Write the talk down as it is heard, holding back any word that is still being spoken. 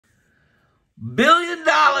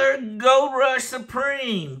Billion-dollar Gold Rush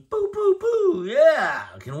Supreme. Boo, boo, boo. Yeah.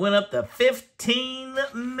 Can win up to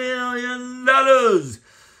 $15 million.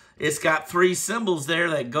 It's got 3 symbols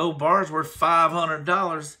there. That gold bar is worth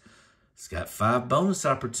 $500. It's got 5 bonus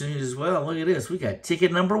opportunities as well. Look at this. We got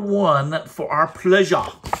ticket number 1 for our pleasure.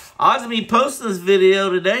 Odds of me posting this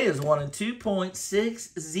video today is 1 in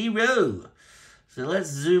 2.60. So let's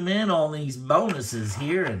zoom in on these bonuses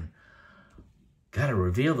here and got to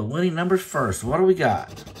reveal the winning numbers first. What do we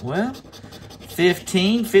got? Well,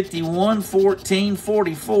 15, 51, 14,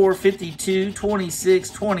 44, 52, 26,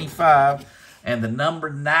 25, and the number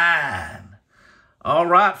 9. All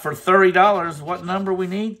right, for $30, what number we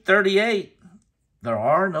need? 38. There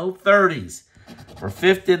are no 30s. For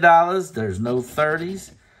 $50, there's no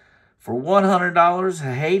 30s. For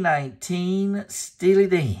 $100, hey 19, Steely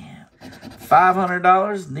Dan.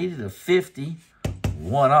 $500, needed a 50.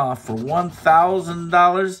 One off. For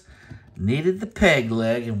 $1,000, needed the peg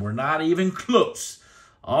leg, and we're not even close.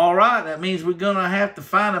 All right, that means we're going to have to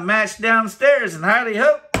find a match downstairs, and howdy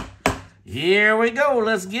ho. Here we go.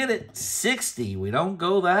 Let's get it. 60. We don't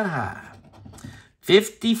go that high.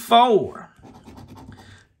 54.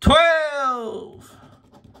 12.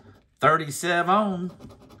 37.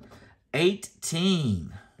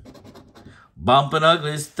 18. Bumpin'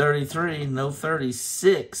 Uglies, 33. No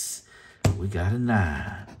 36. We got a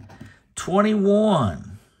 9.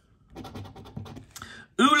 21.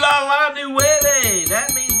 Ooh la la nueve.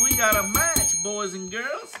 That means we got a match, boys and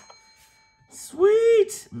girls.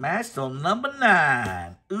 Sweet. Matched on number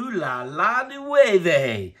 9. Ooh la la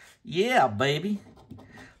nueve. Yeah, baby.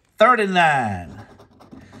 39.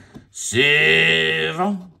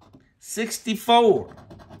 7. 64.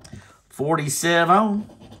 47.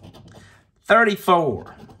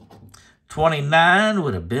 34. 29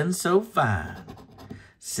 would have been so fine.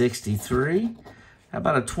 63. How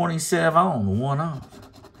about a 27? One off.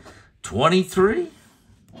 23.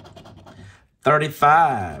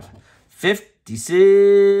 35.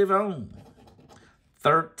 57.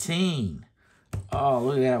 13. Oh,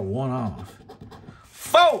 look at that. One off.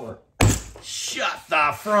 4. Shut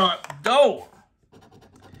the front door.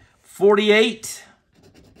 48.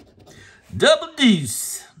 Double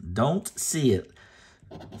deuce. Don't see it.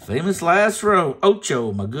 Famous last row.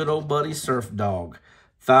 Ocho, my good old buddy Surf Dog.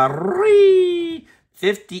 3.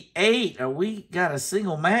 58. Are we got a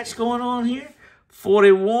single match going on here?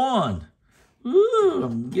 41. Ooh,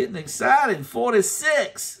 I'm getting excited.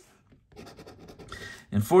 46.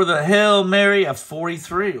 And for the Hail Mary, a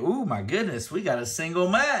 43. Ooh, my goodness, we got a single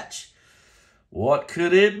match. What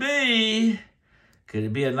could it be? Could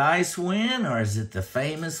it be a nice win, or is it the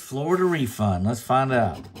famous Florida refund? Let's find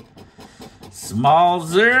out. Small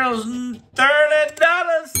zeros and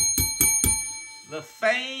 $30. The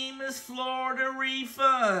famous Florida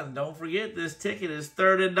refund. Don't forget, this ticket is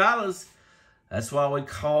 $30. That's why we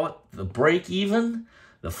call it the break even,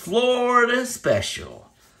 the Florida special.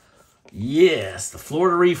 Yes, the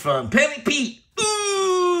Florida refund. Penny Pete.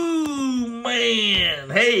 Ooh, man.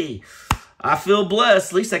 Hey, I feel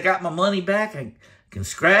blessed. At least I got my money back. I can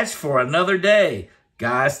scratch for another day.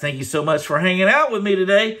 Guys, thank you so much for hanging out with me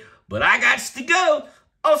today. But I got to go.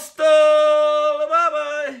 Hasta la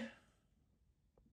bye-bye.